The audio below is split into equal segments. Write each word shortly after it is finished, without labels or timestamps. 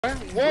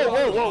there?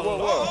 Whoa, whoa, whoa, whoa,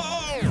 whoa.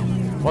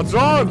 What's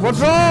wrong? What's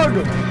wrong?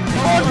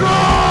 What's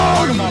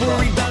wrong?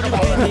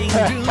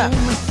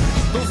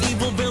 Those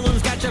evil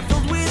villains got you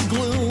filled with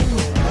gloom.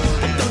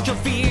 But don't you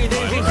fear,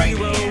 there's a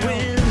hero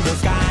in the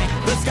sky,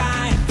 the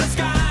sky, the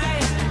sky.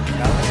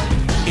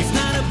 It's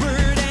not a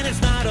bird and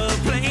it's not a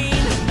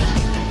plane,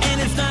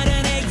 and it's not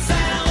an egg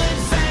salad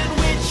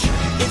sandwich.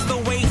 It's the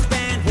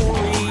waistband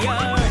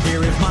warrior.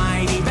 Here is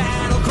mighty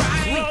battle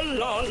cry.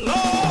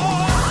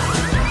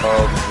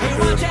 Hey,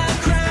 watch out,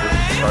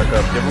 cry. Mark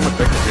up. Give him a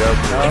quick joke.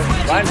 No,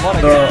 line one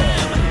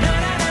again.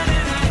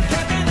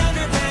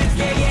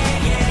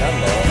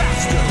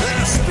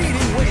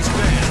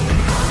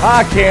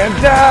 I can't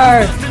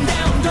die!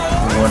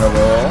 One of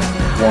all.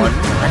 One.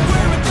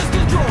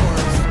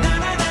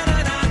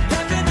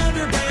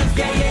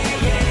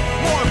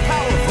 More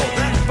powerful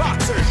than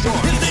boxer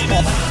shorts.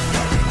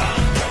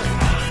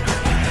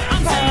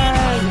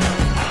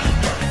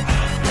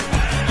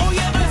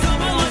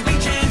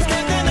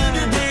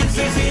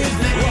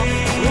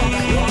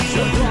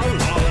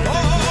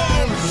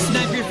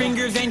 Snap your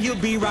fingers and he'll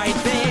be right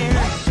there.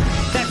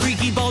 That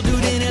freaky bald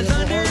dude in his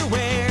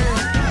underwear.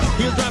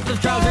 He'll drop his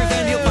trousers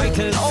and he'll fight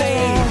to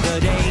save the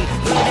day.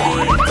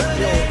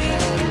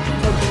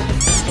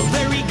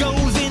 There he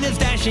goes in his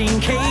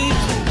dashing cape.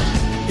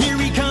 Here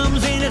he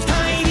comes in his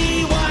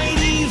tiny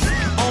whities.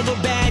 All the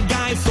bad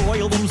guys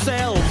soil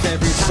themselves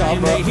every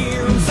time they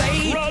hear him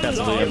say, That's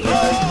a little bit.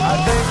 I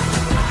think.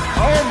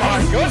 Oh my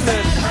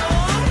goodness!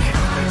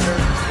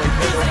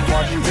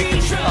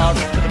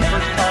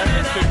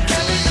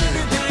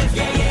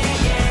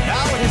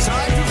 Now it is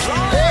time to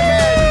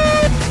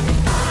fly.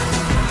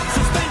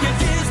 suspend your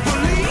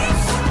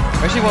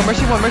disbelief. Mercy one,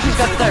 Mercy one, Mercy's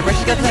got the die,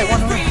 Mercy's got the die,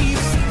 one. To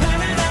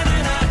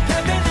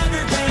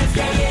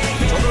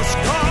the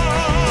sky.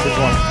 This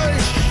one.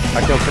 I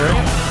killed 3.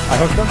 I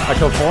hooked him. I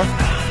killed 4.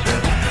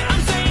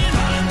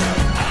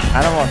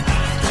 And I won.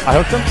 I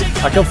hooked him.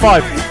 I killed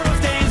 5.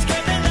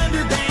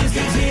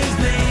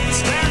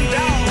 Stand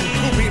down,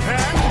 poopy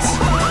pants.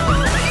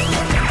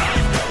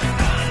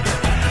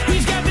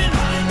 He's Captain.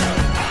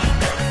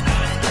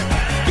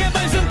 Get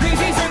by some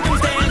crazy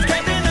circumstance.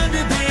 Captain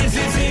Underpants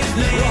is his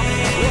name.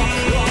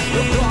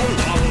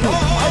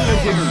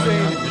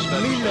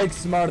 Me make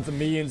smart,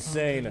 me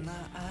insane.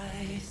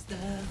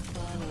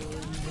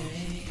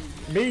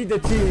 Me the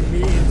team,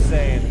 me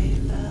insane.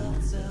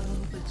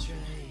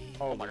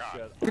 Oh my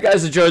god. If you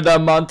guys enjoyed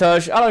that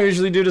montage, I don't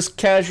usually do this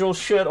casual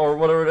shit or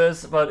whatever it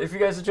is, but if you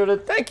guys enjoyed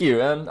it, thank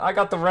you. And I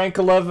got the rank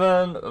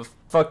 11,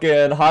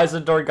 fucking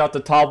Heisendorf got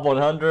the top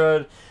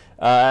 100.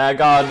 I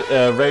got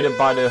rated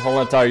by the whole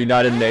entire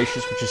United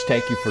Nations, which is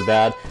thank you for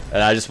that.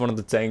 And I just wanted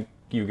to thank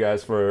you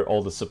guys for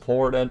all the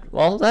support, and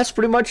well, that's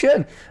pretty much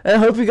it. And I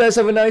hope you guys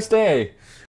have a nice day.